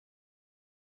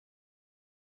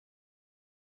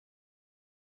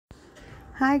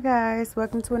Hi guys,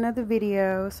 welcome to another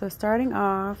video. So starting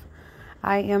off,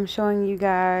 I am showing you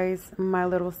guys my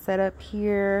little setup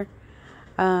here.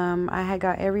 I had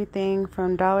got everything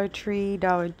from Dollar Tree,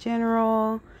 Dollar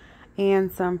General,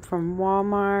 and some from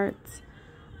Walmart.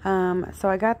 So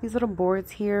I got these little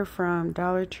boards here from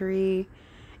Dollar Tree,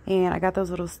 and I got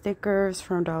those little stickers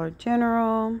from Dollar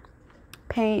General,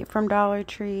 paint from Dollar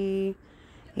Tree,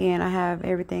 and I have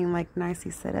everything like nicely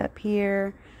set up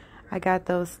here. I got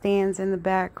those stands in the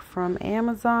back from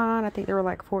Amazon. I think they were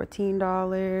like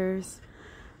 $14.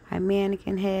 My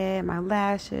mannequin head, my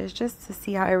lashes, just to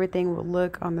see how everything would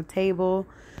look on the table.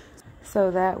 So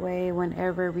that way,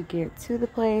 whenever we get to the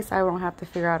place, I won't have to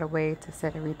figure out a way to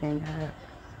set everything up.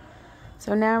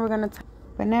 So now we're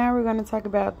gonna talk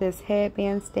about this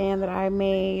headband stand that I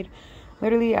made,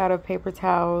 literally out of paper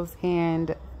towels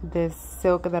and this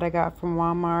silk that I got from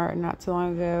Walmart not too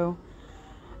long ago.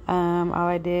 All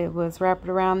I did was wrap it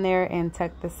around there and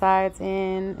tuck the sides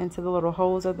into the little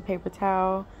holes of the paper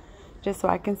towel, just so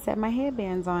I can set my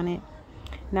headbands on it.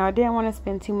 Now, I didn't want to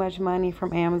spend too much money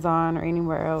from Amazon or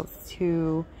anywhere else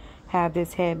to have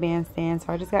this headband stand,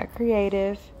 so I just got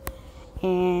creative,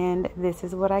 and this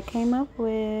is what I came up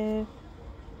with.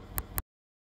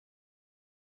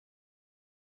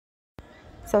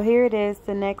 So here it is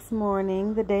the next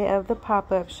morning, the day of the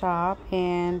pop-up shop,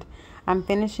 and I'm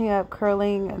finishing up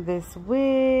curling this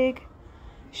wig.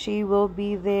 She will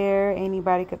be there.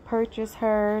 Anybody could purchase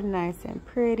her. Nice and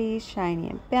pretty, shiny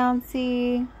and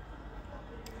bouncy.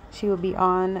 She will be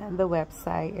on the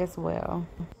website as well.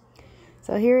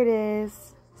 So here it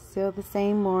is, still the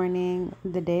same morning,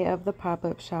 the day of the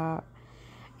pop-up shop.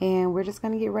 And we're just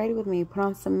going to get ready with me. Put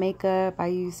on some makeup. I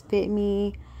use Fit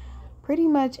Me. Pretty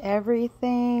much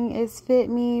everything is Fit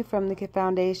Me, from the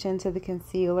foundation to the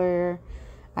concealer.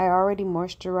 I already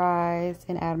moisturized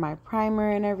and add my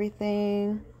primer and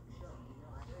everything.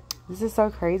 This is so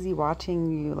crazy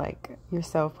watching you, like,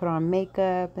 yourself put on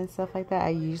makeup and stuff like that. I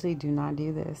usually do not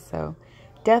do this. So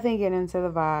definitely get into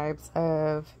the vibes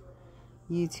of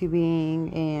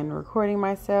YouTubing and recording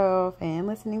myself and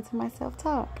listening to myself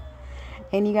talk.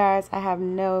 And you guys, I have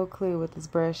no clue what this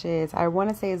brush is. I want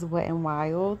to say it's Wet n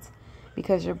Wild,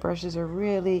 because your brushes are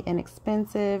really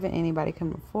inexpensive and anybody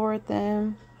can afford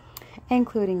them,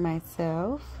 including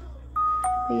myself.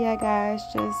 But yeah, guys,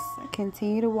 just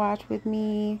continue to watch with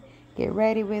me, get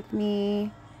ready with me,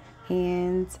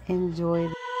 and enjoy.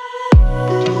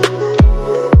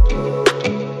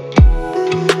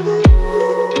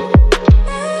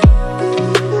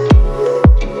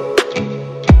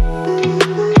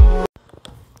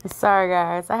 Sorry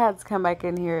guys, I had to come back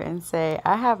in here and say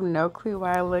I have no clue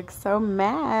why I look so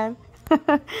mad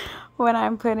when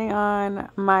I'm putting on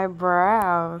my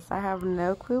brows. I have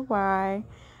no clue why.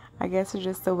 I guess it's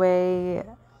just the way,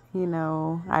 you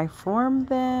know, I form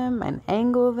them and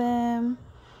angle them,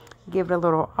 give it a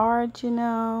little arch, you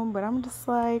know. But I'm just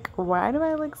like, why do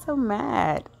I look so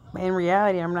mad? In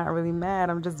reality, I'm not really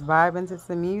mad. I'm just vibing to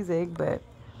some music. But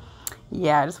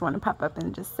yeah, I just want to pop up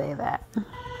and just say that.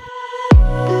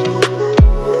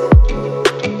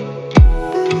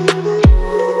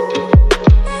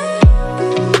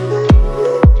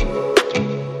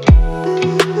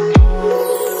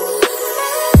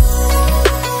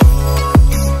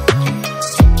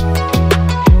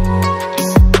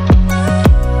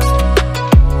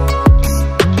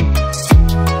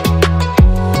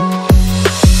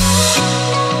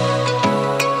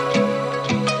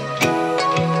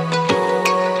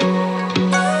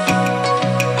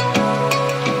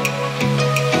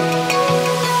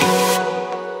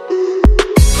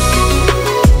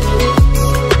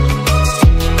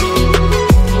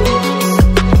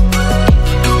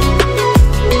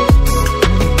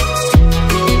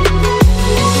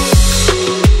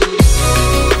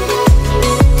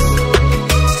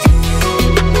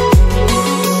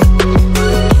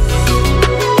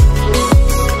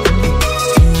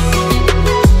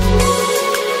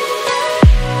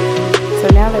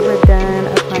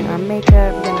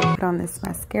 This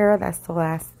mascara, that's the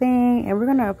last thing, and we're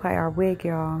going to apply our wig,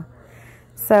 y'all.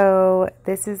 So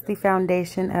this is the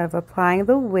foundation of applying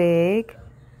the wig,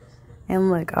 and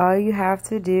look, all you have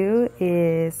to do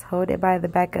is hold it by the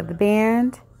back of the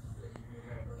band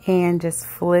and just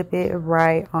flip it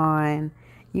right on.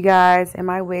 You guys, and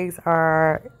my wigs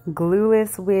are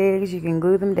glueless wigs. You can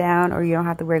glue them down, or you don't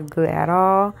have to wear glue at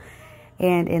all.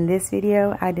 And in this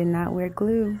video, I did not wear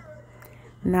glue.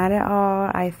 Not at all.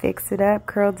 I fixed it up,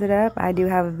 curled it up. I do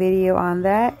have a video on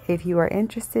that if you are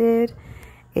interested.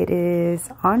 It is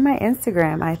on my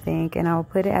Instagram, I think, and I'll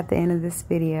put it at the end of this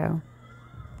video.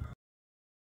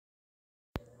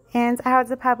 And I had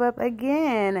to pop up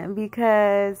again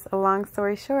because, long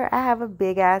story short, I have a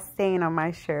big ass stain on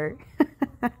my shirt.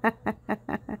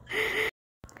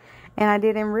 And I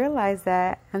didn't realize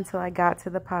that until I got to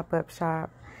the pop-up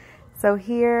shop. So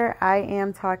here I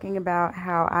am talking about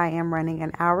how I am running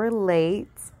an hour late.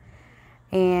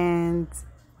 And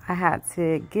I had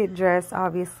to get dressed,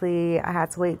 obviously. I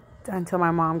had to wait until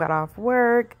my mom got off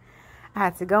work. I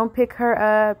had to go and pick her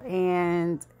up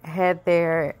and head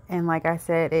there. And like I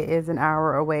said, it is an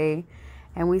hour away.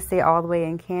 And we stay all the way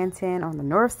in Canton on the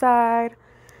north side.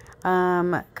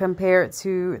 Compared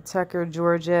to Tucker,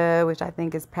 Georgia, which I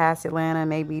think is past Atlanta,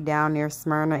 maybe down near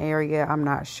Smyrna area. I'm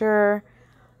not sure.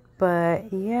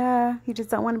 But yeah, you just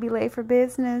don't want to be late for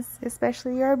business,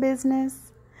 especially your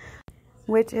business,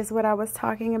 which is what I was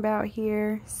talking about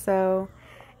here. So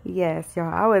yes,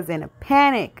 y'all, I was in a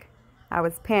panic. I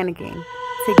was panicking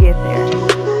to get there,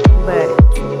 but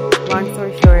long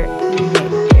story short, we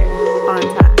made it there on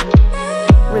time.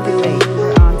 Really late,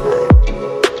 but on time.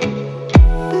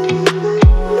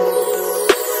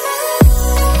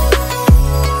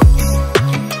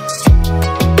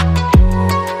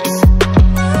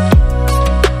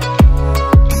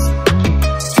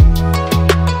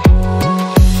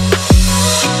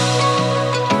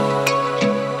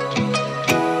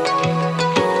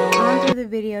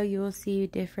 Video, you will see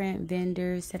different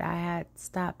vendors that I had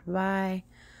stopped by.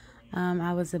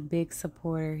 I was a big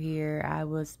supporter here. I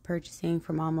was purchasing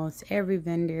from almost every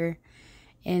vendor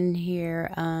in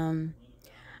here.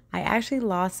 I actually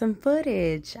lost some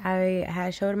footage. I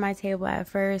had showed my table at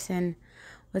first and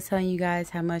was telling you guys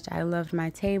how much I loved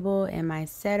my table and my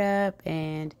setup,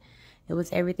 and it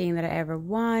was everything that I ever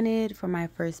wanted for my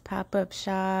first pop-up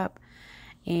shop.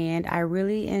 And I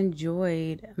really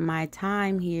enjoyed my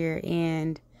time here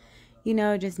and, you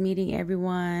know, just meeting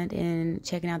everyone and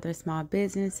checking out their small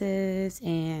businesses.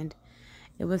 And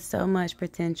it was so much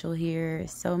potential here,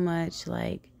 so much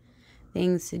like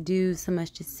things to do, so much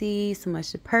to see, so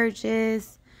much to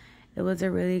purchase. It was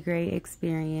a really great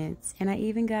experience. And I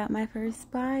even got my first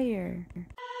buyer.